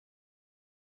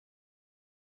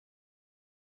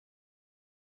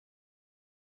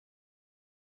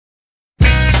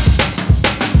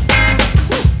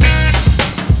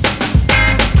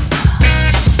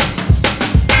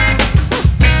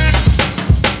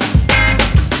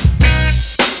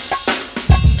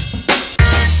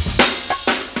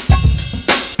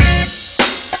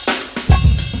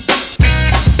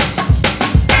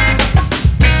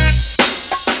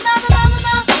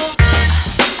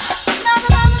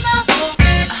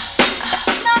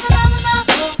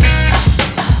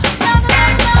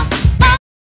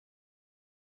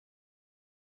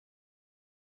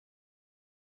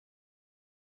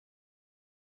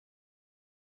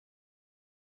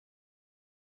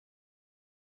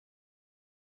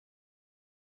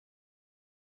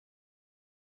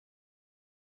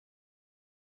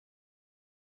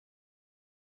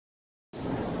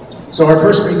So our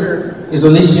first speaker is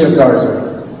Alicia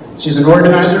Garza. She's an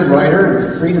organizer, writer,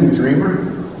 and freedom dreamer,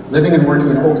 living and working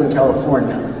in Oakland,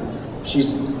 California.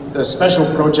 She's the Special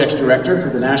Projects Director for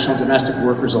the National Domestic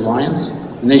Workers Alliance,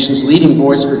 the nation's leading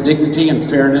voice for dignity and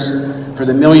fairness for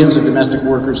the millions of domestic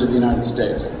workers in the United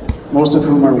States, most of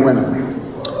whom are women.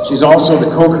 She's also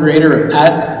the co-creator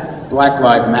of Black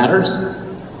Lives Matters.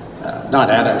 Not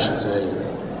I should say.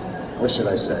 What should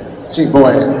I say? See,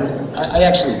 boy, I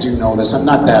actually do know this. I'm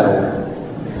not that old.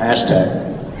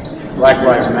 Hashtag Black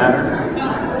Lives Matter.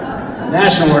 A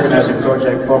national organizing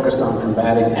project focused on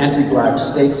combating anti-Black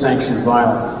state-sanctioned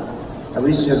violence.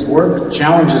 Alicia's work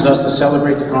challenges us to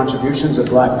celebrate the contributions of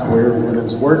Black queer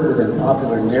women's work within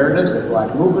popular narratives of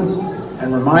Black movements,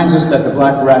 and reminds us that the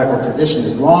Black radical tradition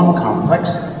is long,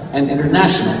 complex, and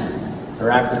international. Her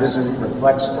activism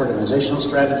reflects organizational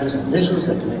strategies and visions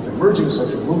that connect emerging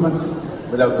social movements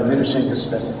without diminishing the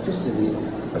specificity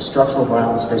of structural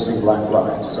violence facing Black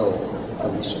lives. So,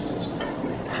 Alicia, please.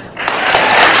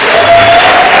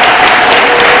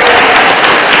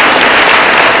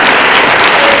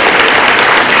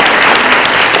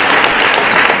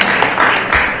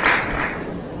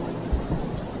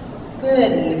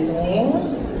 Good evening.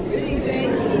 Good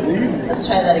evening. Let's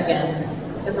try that again.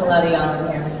 There's a lot of y'all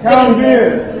in here. Come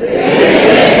here.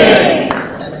 That's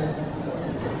better.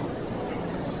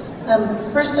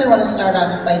 First, I want to start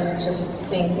off by just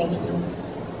saying thank you.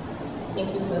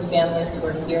 Thank you to the families who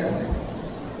are here.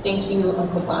 Thank you,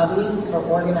 Uncle Bobby, for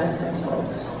organizing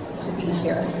folks to be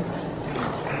here.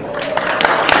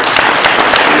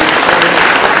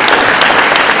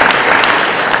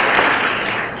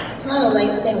 It's not a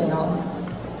light thing, y'all.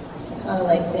 It's not a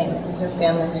light thing. These are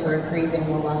families who are grieving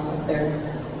the loss of their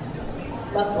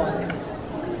loved ones,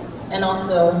 and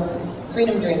also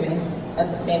freedom dreaming at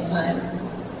the same time.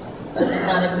 That's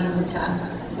not an easy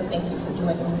task, so thank you for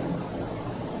doing it.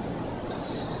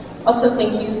 Also,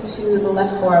 thank you to the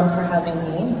Left Forum for having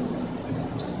me.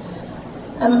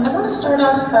 I want to start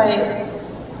off by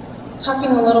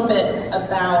talking a little bit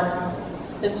about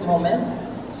this moment,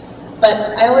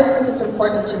 but I always think it's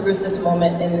important to root this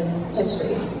moment in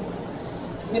history,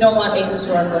 because we don't want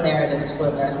ahistorical narratives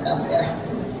floating out there.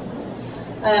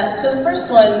 So the first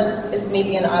one is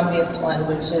maybe an obvious one,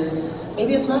 which is,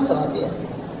 maybe it's not so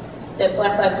obvious, that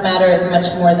Black Lives Matter is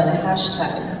much more than a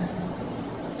hashtag.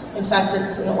 In fact,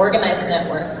 it's an organized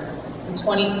network in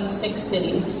 26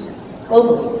 cities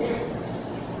globally.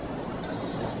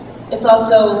 It's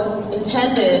also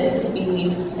intended to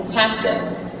be a tactic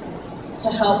to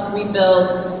help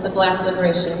rebuild the Black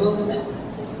liberation movement.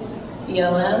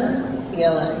 BLM,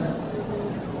 BLM.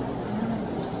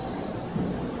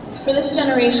 For this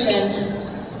generation,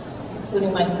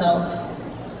 including myself,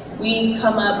 we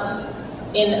come up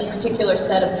in a particular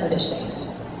set of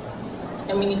conditions.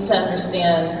 And we need to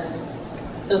understand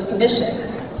those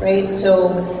conditions, right? So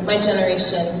my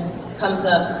generation comes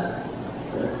up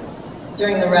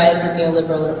during the rise of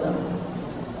neoliberalism.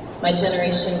 My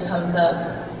generation comes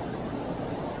up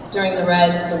during the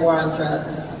rise of the war on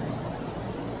drugs.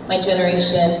 My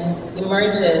generation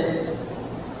emerges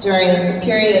during the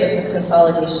period of the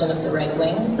consolidation of the right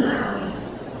wing.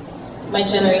 My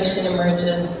generation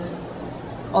emerges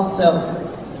also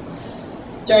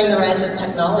during the rise of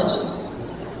technology.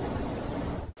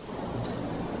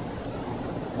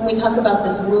 When we talk about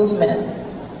this movement,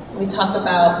 when we talk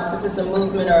about, is this a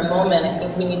movement or a moment, I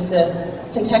think we need to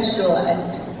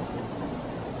contextualize.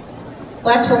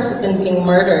 Black folks have been being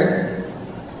murdered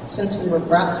since we were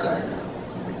brought here.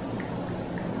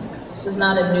 This is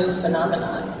not a new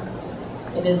phenomenon.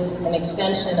 It is an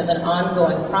extension of an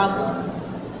ongoing problem,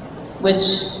 which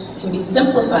can be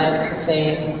simplified to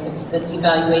say it's the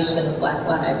devaluation of Black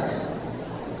lives.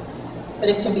 But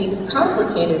it can be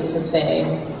complicated to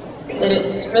say that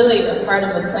it's really a part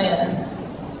of a plan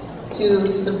to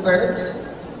subvert,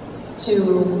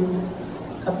 to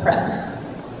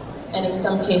oppress, and in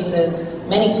some cases,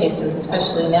 many cases,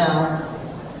 especially now,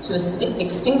 to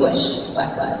extinguish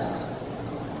Black lives,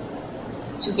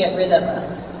 to get rid of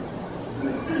us.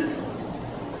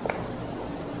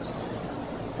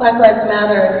 Black Lives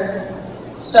Matter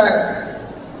starts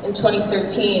in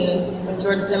 2013 when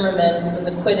George Zimmerman was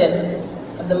acquitted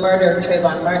of the murder of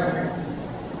Trayvon Martin.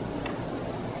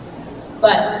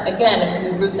 But again,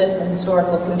 if we root this in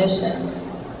historical conditions,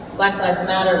 Black Lives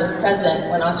Matter was present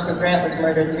when Oscar Grant was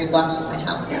murdered 3 blocks from my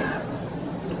house.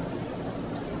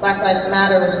 Black Lives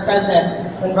Matter was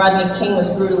present when Rodney King was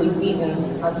brutally beaten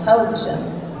on television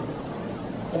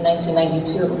in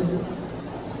 1992.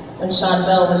 When Sean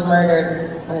Bell was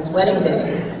murdered on his wedding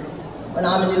day. When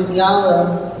Amadou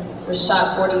Diallo was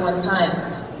shot 41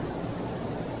 times.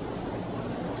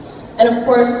 And of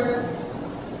course,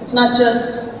 it's not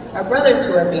just our brothers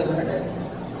who are being murdered.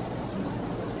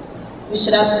 We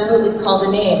should absolutely call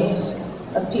the names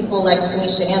of people like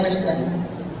Tanisha Anderson,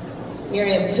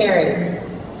 Miriam Carey,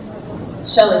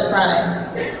 Shelley Fry,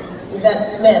 Yvette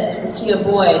Smith, Nakia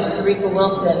Boyd, Tarika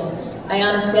Wilson,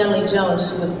 Ayanna Stanley Jones,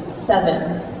 she was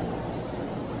 7.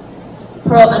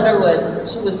 Pearl Underwood,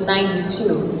 she was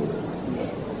 92.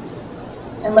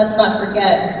 And let's not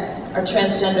forget our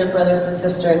transgender brothers and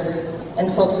sisters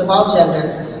and folks of all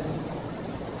genders.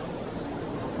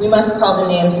 We must call the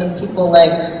names of people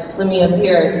like Lamia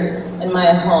Beard and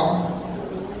Maya Hall,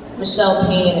 Michelle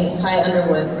Payne and Ty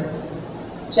Underwood,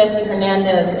 Jessie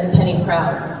Hernandez and Penny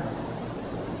Proud.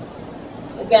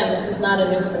 Again, this is not a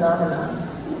new phenomenon.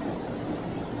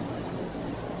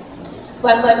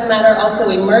 Black Lives Matter also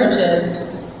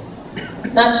emerges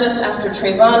not just after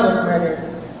Trayvon was murdered,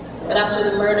 but after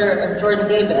the murder of Jordan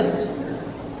Davis,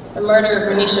 the murder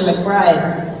of Renisha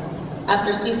McBride,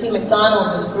 after Cece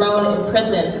McDonald was thrown in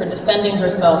prison for defending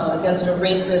herself against a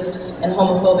racist and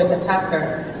homophobic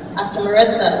attacker, after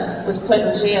Marissa was put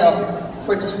in jail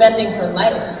for defending her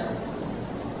life.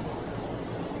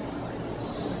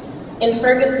 In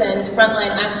Ferguson,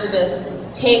 frontline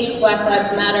activists take Black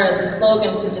Lives Matter as a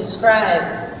slogan to describe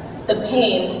the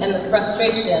pain and the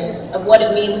frustration of what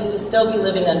it means to still be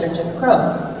living under Jim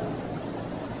Crow.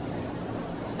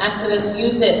 Activists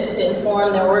use it to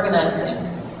inform their organizing.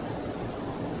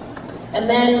 And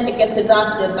then it gets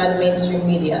adopted by the mainstream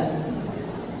media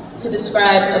to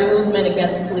describe a movement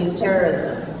against police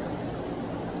terrorism,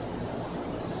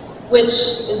 which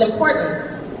is important.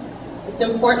 It's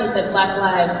important that Black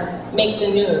lives make the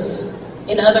news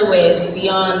in other ways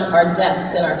beyond our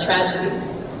deaths and our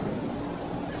tragedies.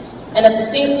 And at the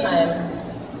same time,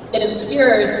 it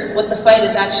obscures what the fight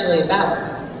is actually about.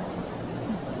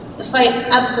 The fight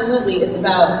absolutely is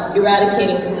about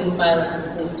eradicating police violence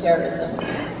and police terrorism.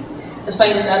 The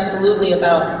fight is absolutely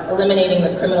about eliminating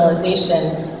the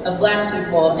criminalization of Black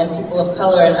people and people of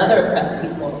color and other oppressed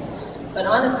peoples. But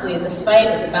honestly, this fight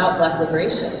is about Black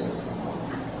liberation.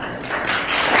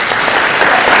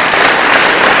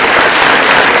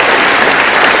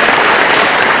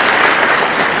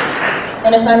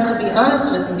 And if I'm to be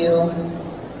honest with you,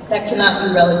 that cannot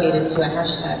be relegated to a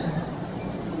hashtag.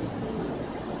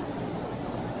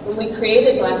 When we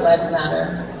created Black Lives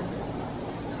Matter,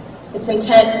 its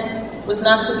intent was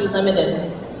not to be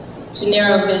limited to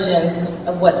narrow visions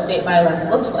of what state violence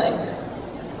looks like,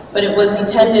 but it was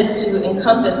intended to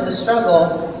encompass the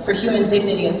struggle for human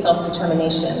dignity and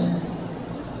self-determination.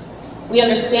 We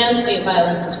understand state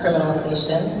violence as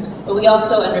criminalization, but we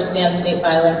also understand state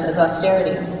violence as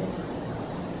austerity.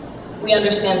 We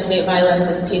understand state violence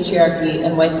as patriarchy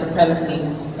and white supremacy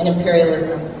and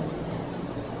imperialism.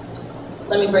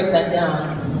 Let me break that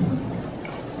down.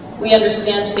 We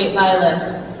understand state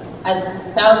violence as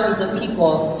thousands of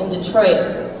people in Detroit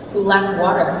who lack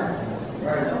water.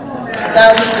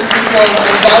 Thousands of people in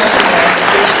Baltimore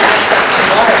who lack access to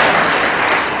water.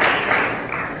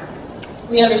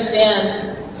 We understand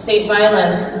state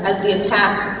violence as the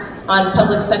attack on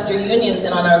public sector unions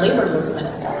and on our labor movement.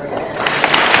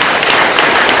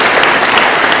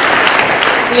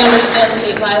 We understand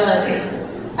state violence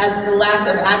as the lack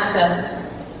of access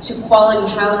to quality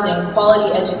housing,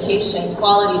 quality education,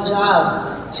 quality jobs,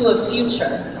 to a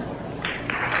future.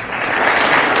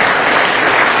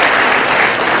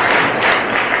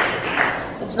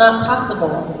 It's not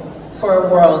possible for a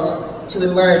world to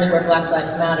emerge where Black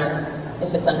Lives Matter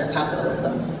if it's under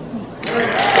capitalism.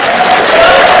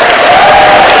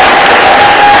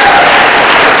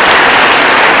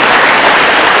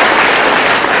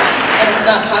 And it's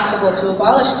not possible to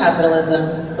abolish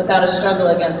capitalism without a struggle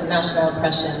against national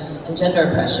oppression and gender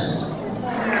oppression.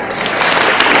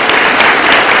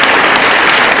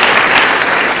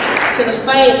 So the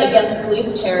fight against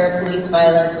police terror, police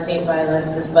violence, state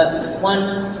violence is but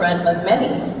one front of many.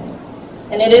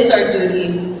 And it is our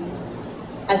duty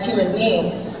as human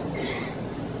beings,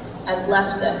 as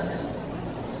leftists,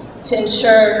 to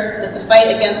ensure that the fight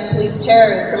against police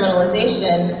terror and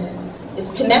criminalization is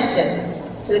connected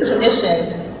to the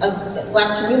conditions of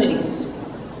Black communities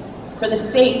for the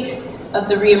sake of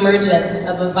the reemergence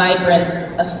of a vibrant,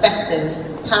 effective,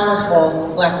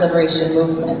 powerful Black liberation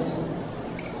movement.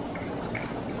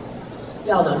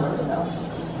 Y'all don't want to know.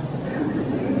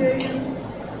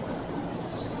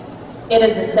 It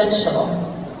is essential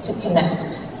to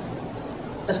connect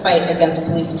the fight against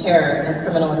police terror and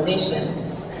criminalization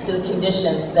to the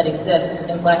conditions that exist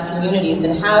in Black communities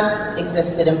and have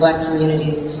existed in Black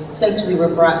communities since we were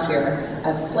brought here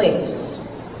as slaves.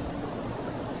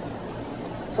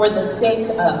 For the sake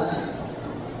of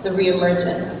the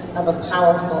reemergence of a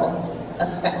powerful,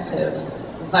 effective,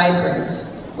 vibrant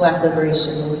Black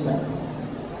liberation movement.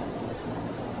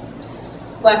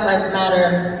 Black Lives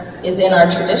Matter is in our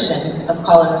tradition of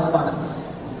call and response.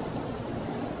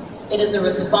 It is a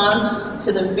response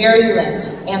to the virulent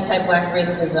anti-Black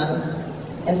racism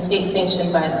and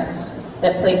state-sanctioned violence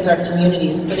that plagues our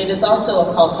communities, but it is also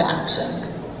a call to action.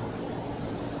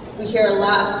 We hear a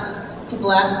lot,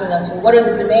 people asking us, well, what are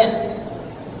the demands?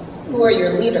 Who are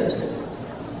your leaders?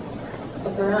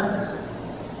 Look around.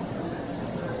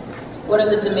 What are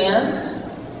the demands?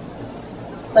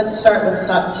 Let's start with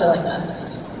stop killing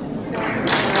us.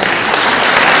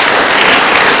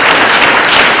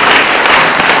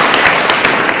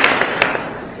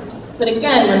 But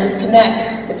again, when we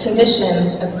connect the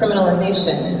conditions of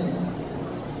criminalization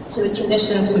to the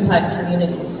conditions in Black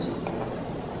communities,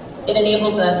 it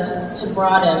enables us to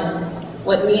broaden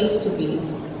what needs to be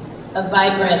a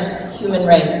vibrant human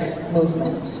rights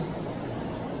movement.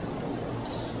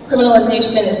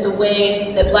 Criminalization is the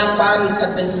way that Black bodies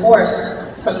have been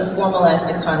forced from the formalized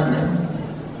economy.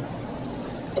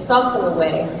 It's also a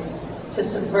way to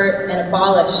subvert and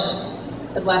abolish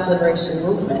the Black liberation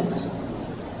movement.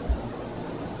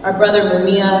 Our brother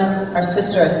Mumia, our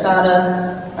sister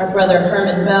Asada, our brother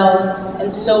Herman Bell,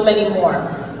 and so many more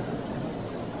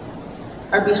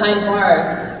are behind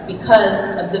bars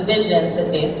because of the vision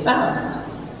that they espoused.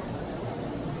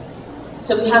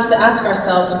 So we have to ask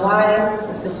ourselves, why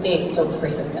is the state so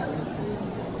afraid of them?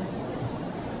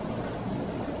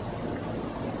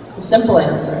 The simple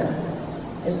answer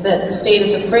is that the state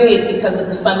is afraid because of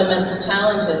the fundamental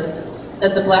challenges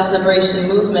that the Black liberation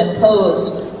movement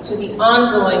posed to the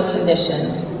ongoing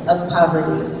conditions of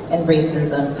poverty and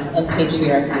racism and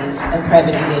patriarchy and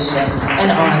privatization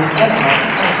and on and on and on.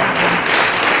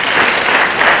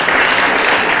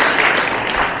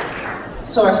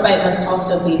 So our fight must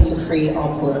also be to free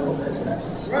all political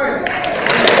prisoners. Right.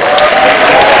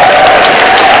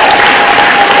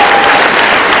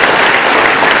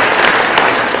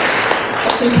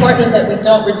 It's important that we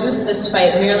don't reduce this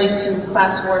fight merely to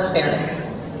class warfare,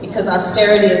 because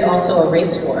austerity is also a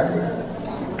race war.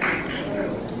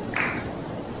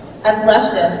 As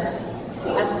leftists,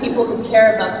 as people who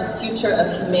care about the future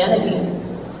of humanity,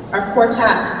 our core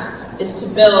task is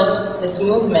to build this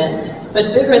movement,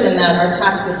 but bigger than that, our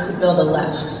task is to build a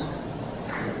left.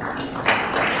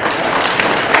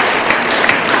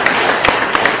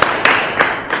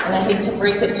 And I hate to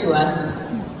break it to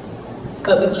us,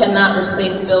 but we cannot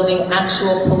replace building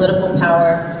actual political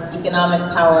power, economic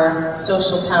power,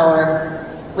 social power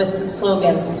with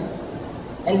slogans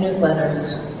and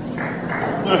newsletters.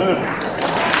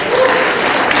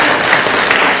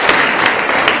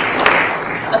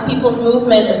 A people's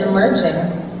movement is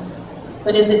emerging,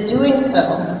 but is it doing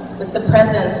so with the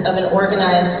presence of an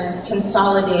organized,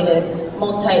 consolidated,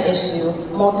 multi-issue,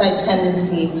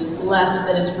 multi-tendency left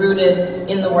that is rooted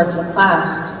in the working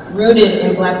class, rooted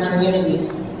in Black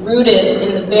communities, rooted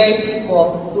in the very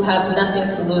people who have nothing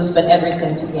to lose but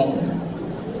everything to gain.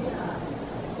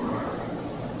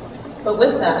 But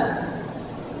with that,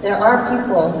 there are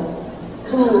people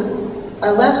who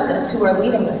are leftists who are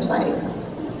leading this fight.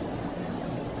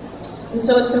 And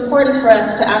so it's important for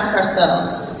us to ask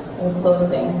ourselves in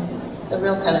closing, the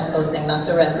real kind of closing, not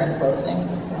the reverent closing.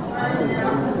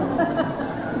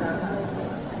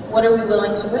 What are we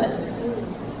willing to risk?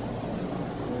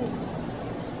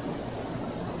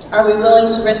 Are we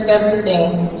willing to risk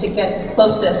everything to get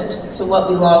closest to what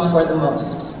we long for the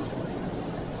most?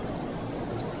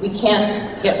 We can't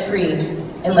get free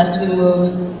unless we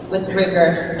move with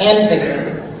rigor and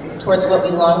vigor towards what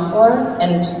we long for,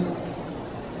 and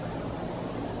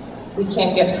we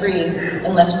can't get free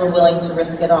unless we're willing to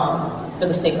risk it all for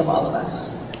the sake of all of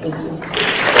us. Thank you.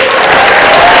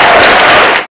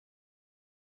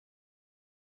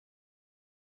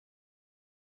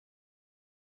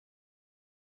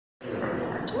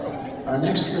 Our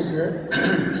next speaker,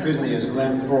 excuse me, is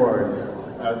Glenn Ford.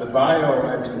 The bio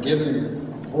I've been given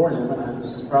for him, and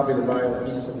this is probably the bio that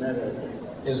he submitted,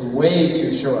 is way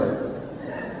too short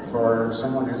for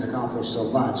someone who's accomplished so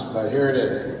much, but here it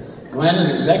is. Glenn is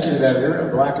executive editor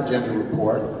of Black Agenda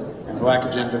Report and Black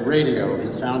Agenda Radio.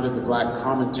 He founded the Black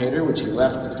Commentator, which he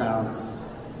left to found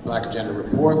Black Agenda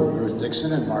Report with Bruce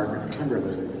Dixon and Margaret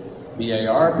Kimberly.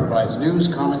 BAR provides news,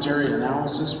 commentary, and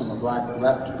analysis from a Black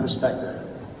left perspective.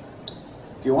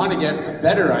 If you want to get a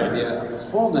better idea of the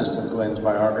fullness of Glenn's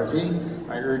biography,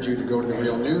 I urge you to go to The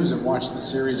Real News and watch the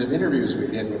series of interviews we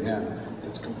did with him.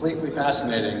 It's completely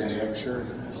fascinating, as I'm sure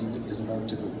he is about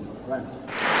to do. Glenn.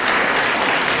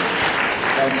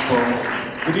 Thanks, Paul.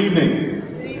 Good evening.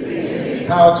 Good evening.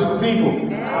 Power to the people.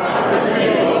 Power to the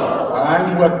people.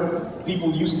 I'm what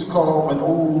people used to call an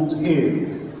old head.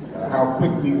 How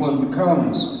quickly one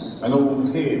becomes an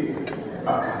old head.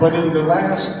 But in the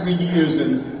last 3 years,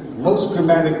 and most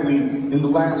dramatically in the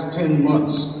last 10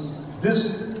 months,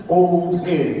 this old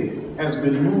head has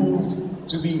been moved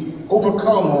to be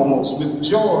overcome almost with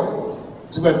joy,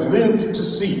 to have lived to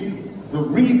see the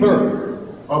rebirth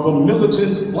of a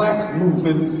militant black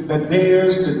movement that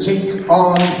dares to take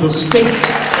on the state.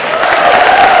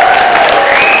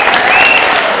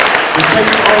 To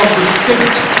take on the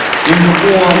state in the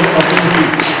form of the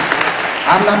police.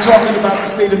 I'm not talking about the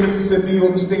state of Mississippi or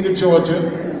the state of Georgia,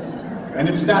 and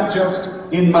it's not just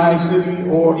in my city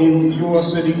or in your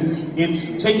city.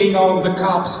 It's taking on the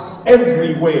cops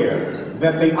everywhere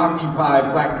that they occupy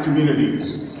black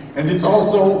communities. And it's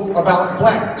also about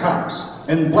black cops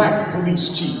and black police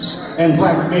chiefs and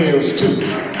black mayors too.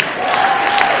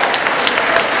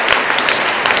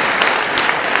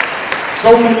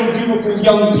 So many beautiful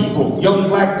young people, young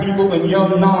black people and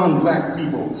young non-black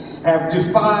people, have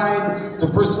defied the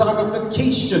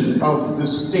personification of the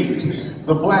state,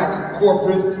 the black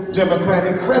corporate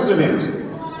democratic president,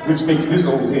 which makes this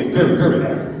old head very, very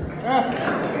happy.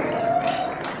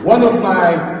 One of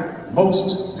my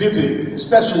most vivid,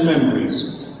 special memories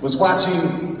was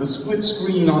watching the split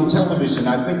screen on television,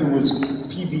 I think it was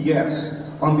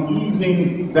PBS, on the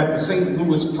evening that the St.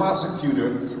 Louis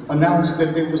prosecutor announced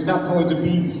that there was not going to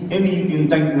be any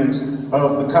indictment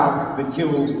of the cop that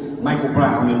killed Michael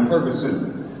Brown in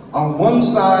Ferguson. On one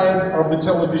side of the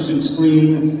television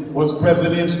screen was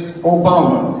President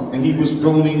Obama, and he was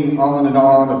droning on and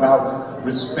on about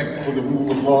respect for the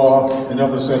rule of law and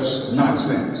other such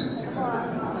nonsense.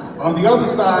 On the other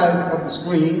side of the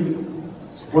screen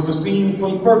was a scene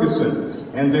from Ferguson,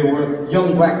 and there were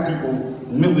young black people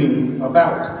milling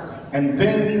about. And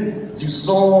then you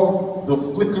saw the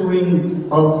flickering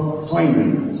of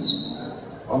flames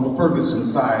on the Ferguson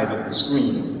side of the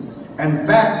screen. And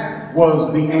that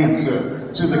was the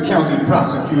answer to the county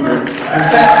prosecutor, and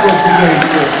that was the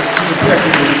answer to the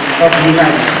President of the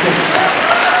United States.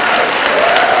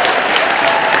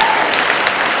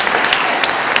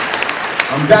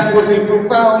 And that was a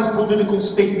profound political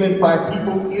statement by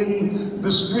people in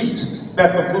the street,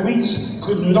 that the police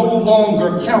could no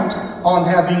longer count on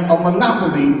having a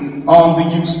monopoly on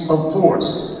the use of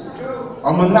force.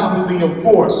 A monopoly of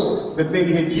force that they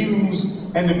had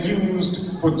used and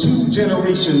abused for 2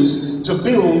 generations to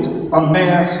build a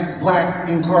mass black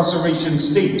incarceration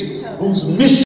state whose mission